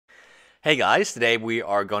Hey guys, today we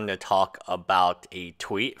are going to talk about a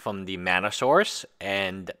tweet from the Mana Source,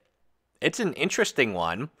 and it's an interesting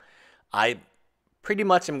one. I pretty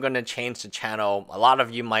much am going to change the channel. A lot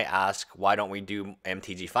of you might ask, why don't we do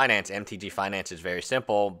MTG Finance? MTG Finance is very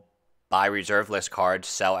simple. Buy reserve list cards,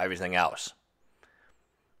 sell everything else.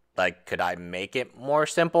 Like, could I make it more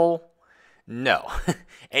simple? No.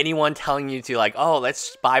 Anyone telling you to oh,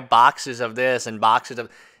 let's buy boxes of this and boxes of...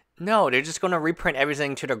 No, they're just going to reprint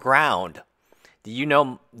everything to the ground. Do you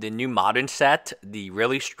know the new modern set, the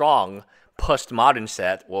really strong post-modern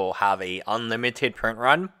set, will have a unlimited print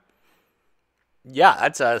run? Yeah,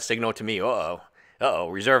 that's a signal to me. Uh-oh,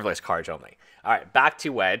 reserve list cards only. All right, back to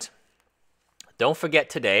Weds. Don't forget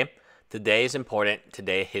today. Today is important.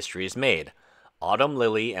 Today history is made. Autumn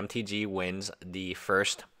Lily MTG wins the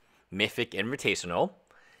first Mythic Invitational.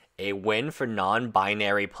 A win for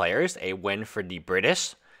non-binary players. A win for the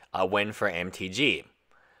British. A win for MTG.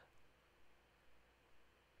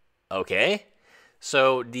 Okay,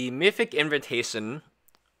 so the Mythic Invitation,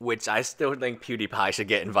 which I still think PewDiePie should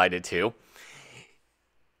get invited to.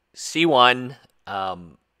 C1,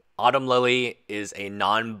 Autumn Lily is a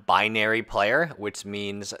non-binary player, which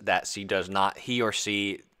means that he or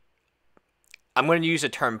she, I'm going to use the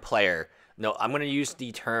term player. No, I'm going to use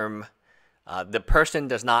the term, the person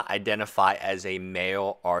does not identify as a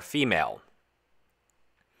male or female.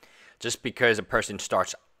 Just because a person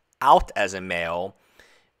starts out as a male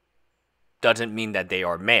doesn't mean that they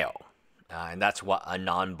are male. And that's what a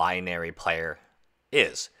non-binary player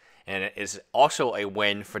is. And it is also a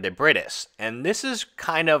win for the British. And this is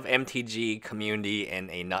kind of MTG community in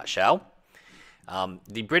a nutshell.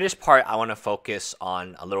 The British part I want to focus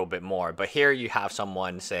on a little bit more. But here you have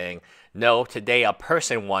someone saying, no, today a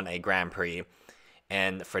person won a Grand Prix.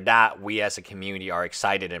 And for that, we as a community are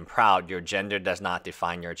excited and proud. Your gender does not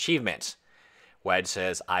define your achievements. Wedge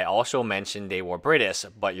says, I also mentioned they were British,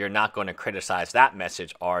 but you're not going to criticize that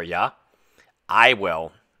message, are ya? I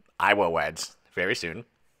will. I will, Wedge. Very soon.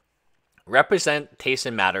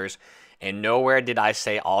 Representation matters, and nowhere did I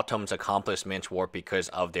say Autumn's accomplishments were because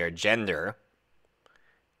of their gender.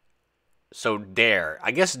 So there.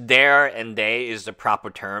 I guess there and they is the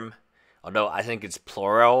proper term. Although I think it's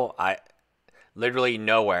plural. Literally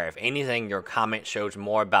nowhere. If anything, your comment shows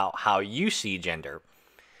more about how you see gender.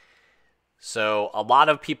 So a lot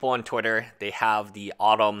of people on Twitter, they have the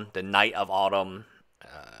autumn, the Night of Autumn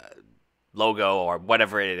logo or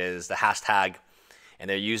whatever it is, the hashtag, and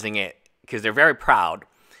they're using it because they're very proud.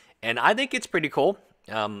 And I think it's pretty cool.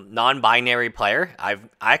 Non-binary player. I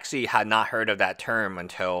actually had not heard of that term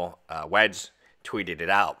until Wedge tweeted it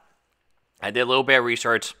out. I did a little bit of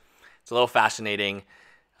research. It's a little fascinating.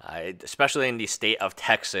 Especially in the state of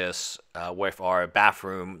Texas, with our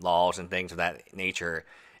bathroom laws and things of that nature.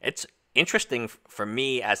 It's interesting for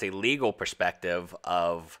me as a legal perspective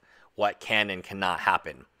of what can and cannot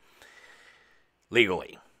happen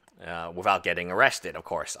legally without getting arrested, of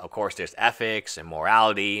course. Of course, there's ethics and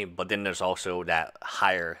morality, but then there's also that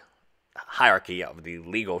hierarchy of the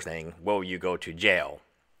legal thing. Will you go to jail?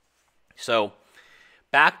 So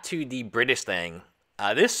back to the British thing.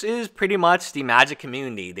 This is pretty much the Magic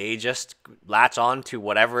community. They just latch on to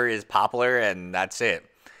whatever is popular, and that's it.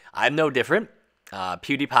 I'm no different.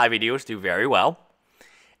 PewDiePie videos do very well,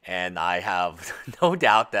 and I have no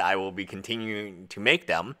doubt that I will be continuing to make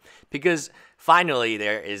them, because finally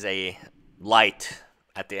there is a light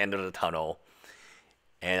at the end of the tunnel,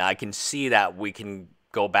 and I can see that we can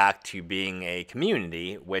go back to being a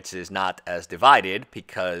community which is not as divided,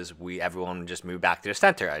 because everyone just moved back to the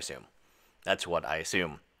center, I assume. That's what I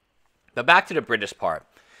assume. But back to the British part.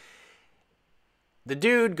 The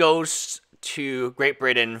dude goes to Great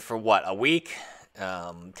Britain for what, a week?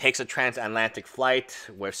 Takes a transatlantic flight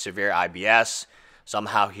with severe IBS.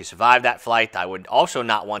 Somehow he survived that flight. I would also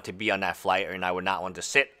not want to be on that flight, and I would not want to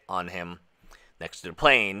sit on him next to the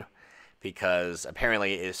plane, because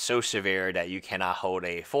apparently it is so severe that you cannot hold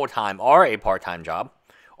a full-time or a part-time job,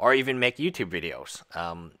 or even make YouTube videos.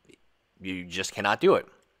 You just cannot do it.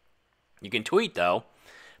 You can tweet, though,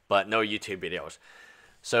 but no YouTube videos.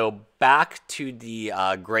 So back to the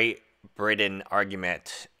Great Britain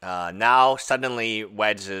argument. Now, suddenly,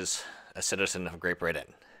 Wedge is a citizen of Great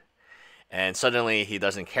Britain. And suddenly, he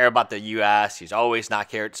doesn't care about the U.S. He's always not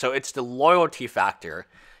cared. So it's the loyalty factor.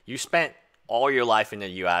 You spent all your life in the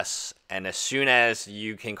U.S., and as soon as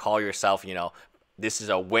you can call yourself, this is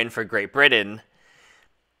a win for Great Britain,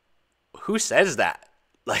 who says that?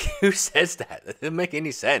 Who says that? It doesn't make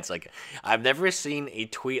any sense. I've never seen a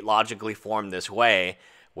tweet logically formed this way,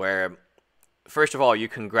 where, first of all, you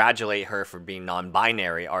congratulate her for being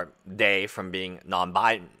non-binary, or they from being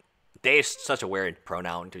They is such a weird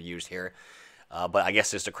pronoun to use here, but I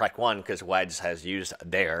guess it's the correct one because Weiss has used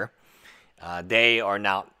their. They are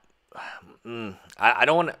now. I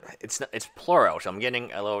don't want to. It's plural, so I'm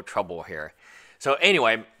getting a little trouble here. So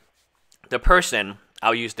anyway, the person,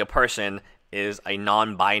 I'll use the person, is a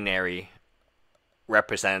non-binary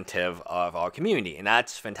representative of our community, and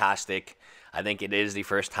that's fantastic. I think it is the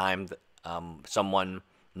first time someone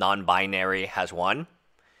non-binary has won.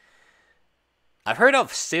 I've heard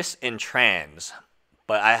of cis and trans,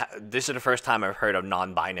 but this is the first time I've heard of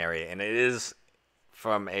non-binary, and it is,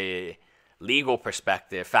 from a legal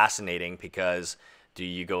perspective, fascinating because do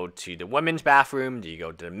you go to the women's bathroom? Do you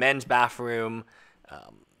go to the men's bathroom?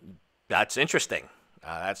 That's interesting.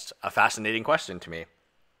 That's a fascinating question to me.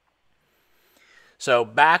 So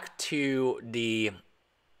back to the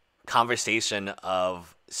conversation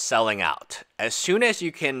of selling out. As soon as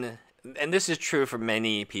you can, and this is true for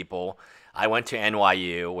many people, I went to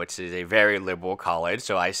NYU, which is a very liberal college,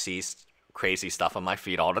 so I see crazy stuff on my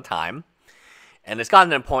feed all the time. And it's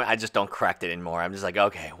gotten to the point I just don't correct it anymore. I'm just like,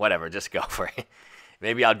 okay, whatever, just go for it.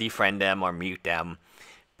 Maybe I'll defriend them or mute them.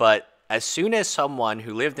 But as soon as someone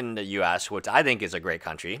who lived in the U.S., which I think is a great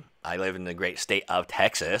country, I live in the great state of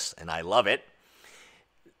Texas, and I love it,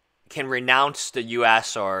 can renounce the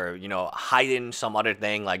U.S. or, hide in some other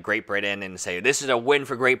thing like Great Britain and say, this is a win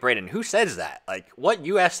for Great Britain. Who says that? Like, what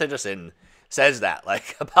U.S. citizen says that?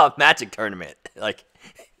 Like, about Magic tournament? Like,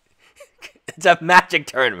 it's a Magic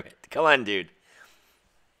tournament. Come on, dude.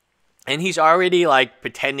 And he's already,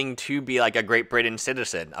 pretending to be, a Great Britain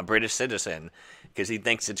citizen, a British citizen, because he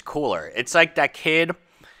thinks it's cooler. It's like that kid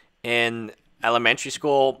in elementary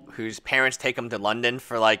school whose parents take him to London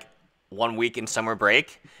for, 1 week in summer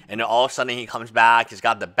break, and then all of a sudden he comes back, he's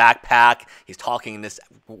got the backpack, he's talking in this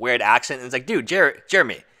weird accent, and it's like, dude,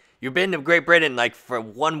 Jeremy, you've been to Great Britain, for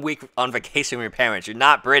 1 week on vacation with your parents. You're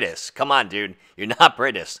not British. Come on, dude. You're not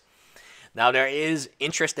British. Now, there is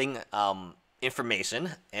interesting information,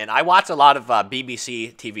 and I watch a lot of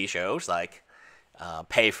BBC TV shows like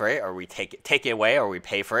Pay for It, or we take it away, or we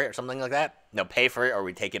pay for it, or something like that. No, Pay for It, or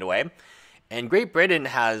we take it away. And Great Britain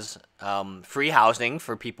has free housing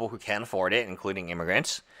for people who can't afford it, including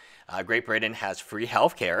immigrants. Great Britain has free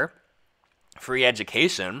healthcare, free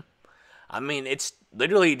education. I mean, it's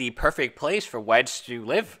literally the perfect place for Weiss to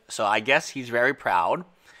live. So I guess he's very proud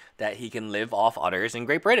that he can live off others in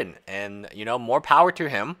Great Britain. And, more power to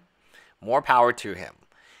him. More power to him.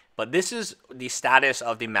 But this is the status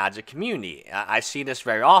of the Magic community. I see this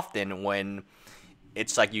very often when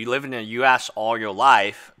it's like you live in the U.S. all your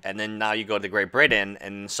life, and then now you go to Great Britain,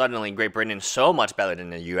 and suddenly Great Britain is so much better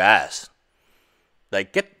than the U.S.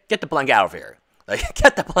 Like, get the blank out of here. Like,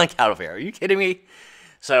 get the blank out of here. Are you kidding me?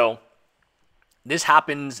 So this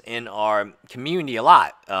happens in our community a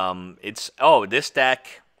lot. This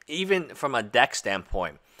deck, even from a deck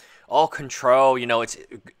standpoint, control,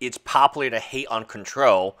 it's popular to hate on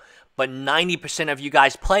control, but 90% of you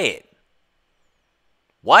guys play it.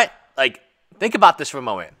 What? Like, think about this for a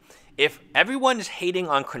moment. If everyone's hating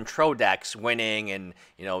on control decks winning and,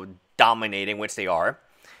 dominating, which they are,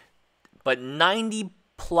 but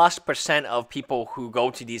 90+% of people who go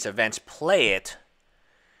to these events play it,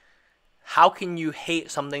 how can you hate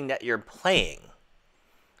something that you're playing?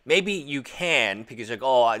 Maybe you can, because you're like,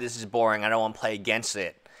 oh, this is boring, I don't want to play against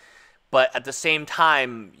it. But at the same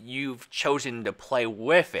time, you've chosen to play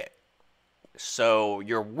with it. So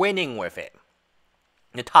you're winning with it.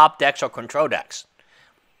 The top decks are control decks.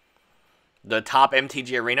 The top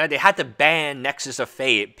MTG Arena, they had to ban Nexus of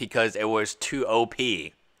Fate because it was too OP.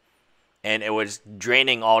 And it was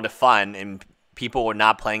draining all the fun, and people were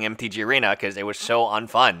not playing MTG Arena because it was so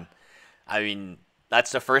unfun. I mean,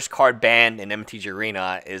 that's the first card banned in MTG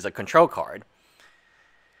Arena is a control card.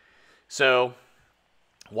 So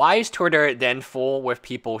why is Twitter then full with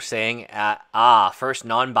people saying, first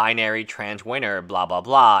non-binary trans winner, blah, blah,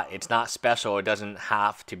 blah. It's not special. It doesn't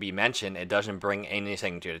have to be mentioned. It doesn't bring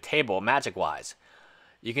anything to the table, Magic-wise.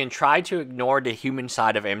 You can try to ignore the human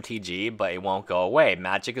side of MTG, but it won't go away.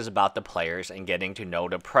 Magic is about the players, and getting to know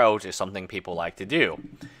the pros is something people like to do.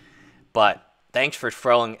 But thanks for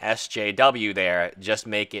throwing SJW there. Just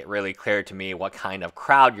make it really clear to me what kind of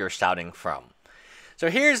crowd you're shouting from. So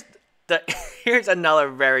here's another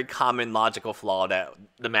very common logical flaw that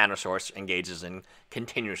the Mana Source engages in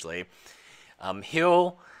continuously.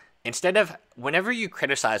 Whenever you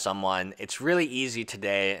criticize someone, it's really easy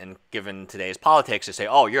today, and given today's politics, to say,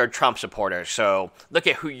 oh, you're a Trump supporter, so look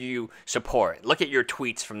at who you support. Look at your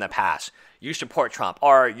tweets from the past. You support Trump,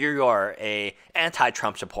 or you're a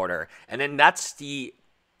anti-Trump supporter. And then that's the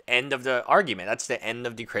end of the argument. That's the end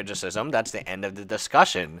of the criticism. That's the end of the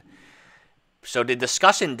discussion. So the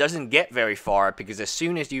discussion doesn't get very far because as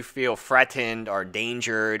soon as you feel threatened or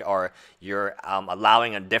endangered or you're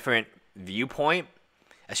allowing a different viewpoint,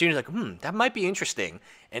 as soon as like, that might be interesting,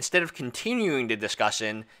 instead of continuing the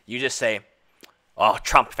discussion, you just say, oh,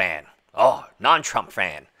 Trump fan, oh, non-Trump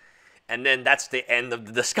fan. And then that's the end of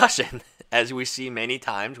the discussion, as we see many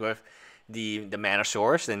times with the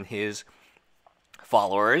Manosaurus and his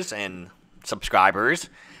followers and subscribers.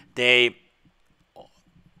 They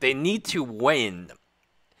need to win.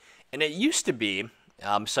 And it used to be,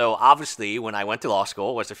 so obviously when I went to law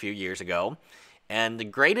school, it was a few years ago, and the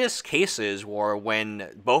greatest cases were when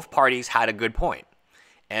both parties had a good point,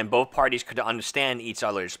 and both parties could understand each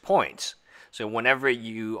other's points. So whenever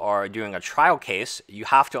you are doing a trial case, you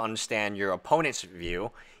have to understand your opponent's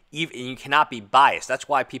view. You cannot be biased. That's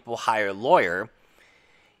why people hire a lawyer,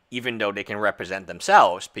 even though they can represent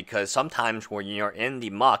themselves, because sometimes when you're in the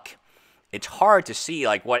muck, it's hard to see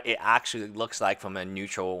like what it actually looks like from a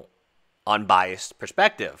neutral, unbiased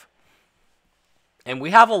perspective. And we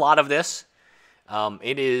have a lot of this.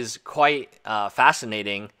 It is quite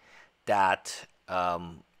fascinating that,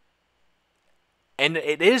 and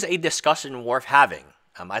it is a discussion worth having.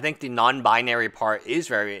 I think the non-binary part is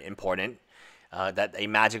very important, that a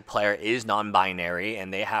Magic player is non-binary,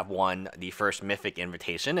 and they have won the first Mythic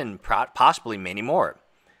invitation, and possibly many more.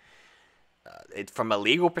 From a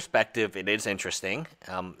legal perspective, it is interesting.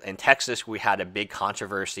 In Texas, we had a big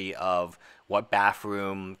controversy of what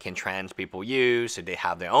bathroom can trans people use. Should they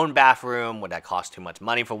have their own bathroom? Would that cost too much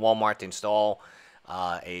money for Walmart to install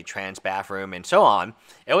a trans bathroom, and so on?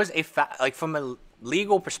 It was like from a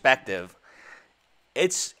legal perspective,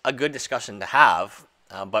 it's a good discussion to have.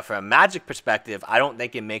 But from a Magic perspective, I don't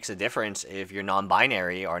think it makes a difference if you're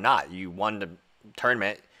non-binary or not. You won the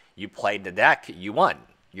tournament, you played the deck, you won.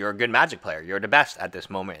 You're a good Magic player. You're the best at this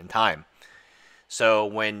moment in time. So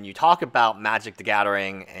when you talk about Magic the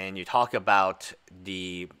Gathering and you talk about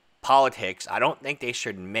the politics, I don't think they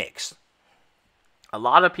should mix. A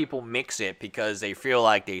lot of people mix it because they feel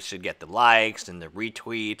like they should get the likes and the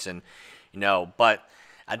retweets and, but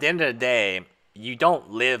at the end of the day, you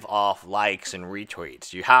don't live off likes and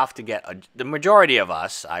retweets. You have to get, the majority of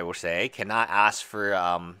us, I will say, cannot ask for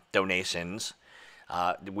donations.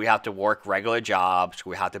 We have to work regular jobs.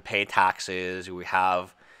 We have to pay taxes. We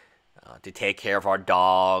have to take care of our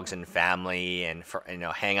dogs and family and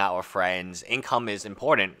hang out with friends. Income is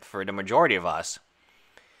important for the majority of us.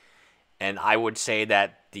 And I would say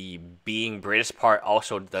that the being British part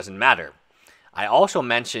also doesn't matter. I also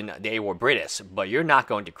mentioned they were British, but you're not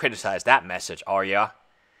going to criticize that message, are you?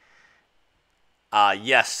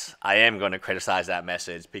 Yes, I am going to criticize that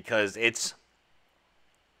message because it's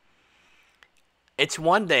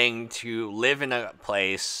one thing to live in a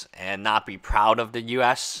place and not be proud of the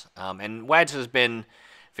U.S. And Wedge has been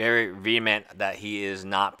very vehement that he is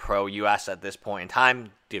not pro-U.S. at this point in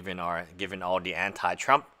time, given all the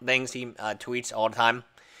anti-Trump things he tweets all the time.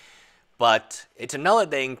 But it's another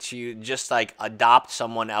thing to just like adopt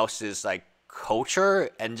someone else's like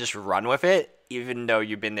culture and just run with it, even though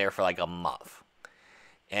you've been there for like a month.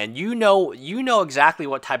 And you know exactly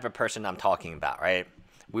what type of person I'm talking about, right?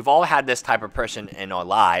 We've all had this type of person in our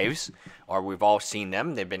lives, or we've all seen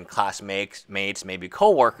them. They've been classmates, maybe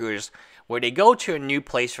co-workers, where they go to a new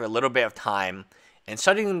place for a little bit of time, and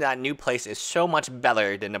suddenly that new place is so much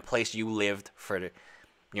better than the place you lived for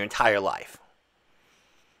your entire life.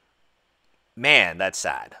 Man, that's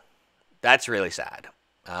sad. That's really sad.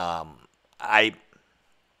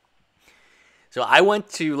 So I went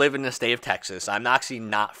to live in the state of Texas. I'm actually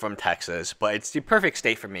not from Texas, but it's the perfect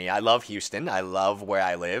state for me. I love Houston. I love where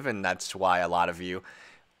I live, and that's why a lot of you,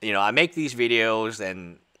 I make these videos,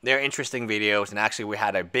 and they're interesting videos. And actually, we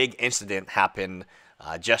had a big incident happen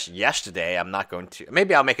just yesterday. I'm not going to.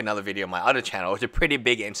 Maybe I'll make another video on my other channel. It was a pretty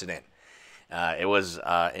big incident. It was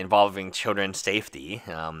involving children's safety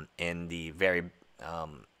in the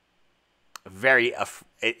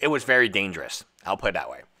it was very dangerous. I'll put it that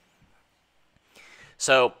way.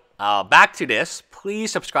 So back to this.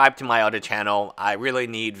 Please subscribe to my other channel. I really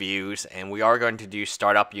need views, and we are going to do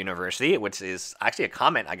Startup University, which is actually a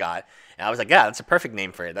comment I got, and I was like, yeah, that's a perfect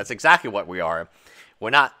name for it. That's exactly what we are. We're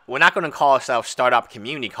not going to call ourselves Startup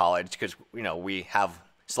Community College because we have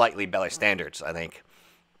slightly better standards, I think.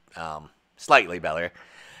 Slightly better.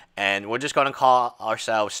 And we're just going to call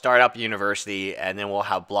ourselves Startup University, and then we'll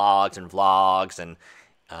have blogs and vlogs, and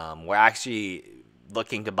we're actually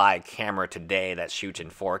looking to buy a camera today that shoots in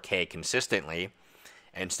 4K consistently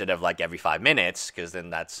instead of like every 5 minutes, because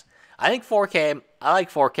then I think 4K, I like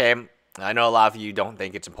 4K. I know a lot of you don't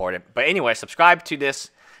think it's important, but anyway, subscribe to this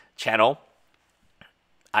channel.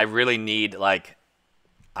 I really need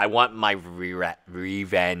I want my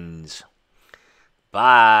revenge.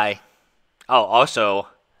 Bye. Oh, also,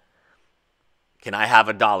 can I have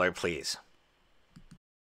 $1, please?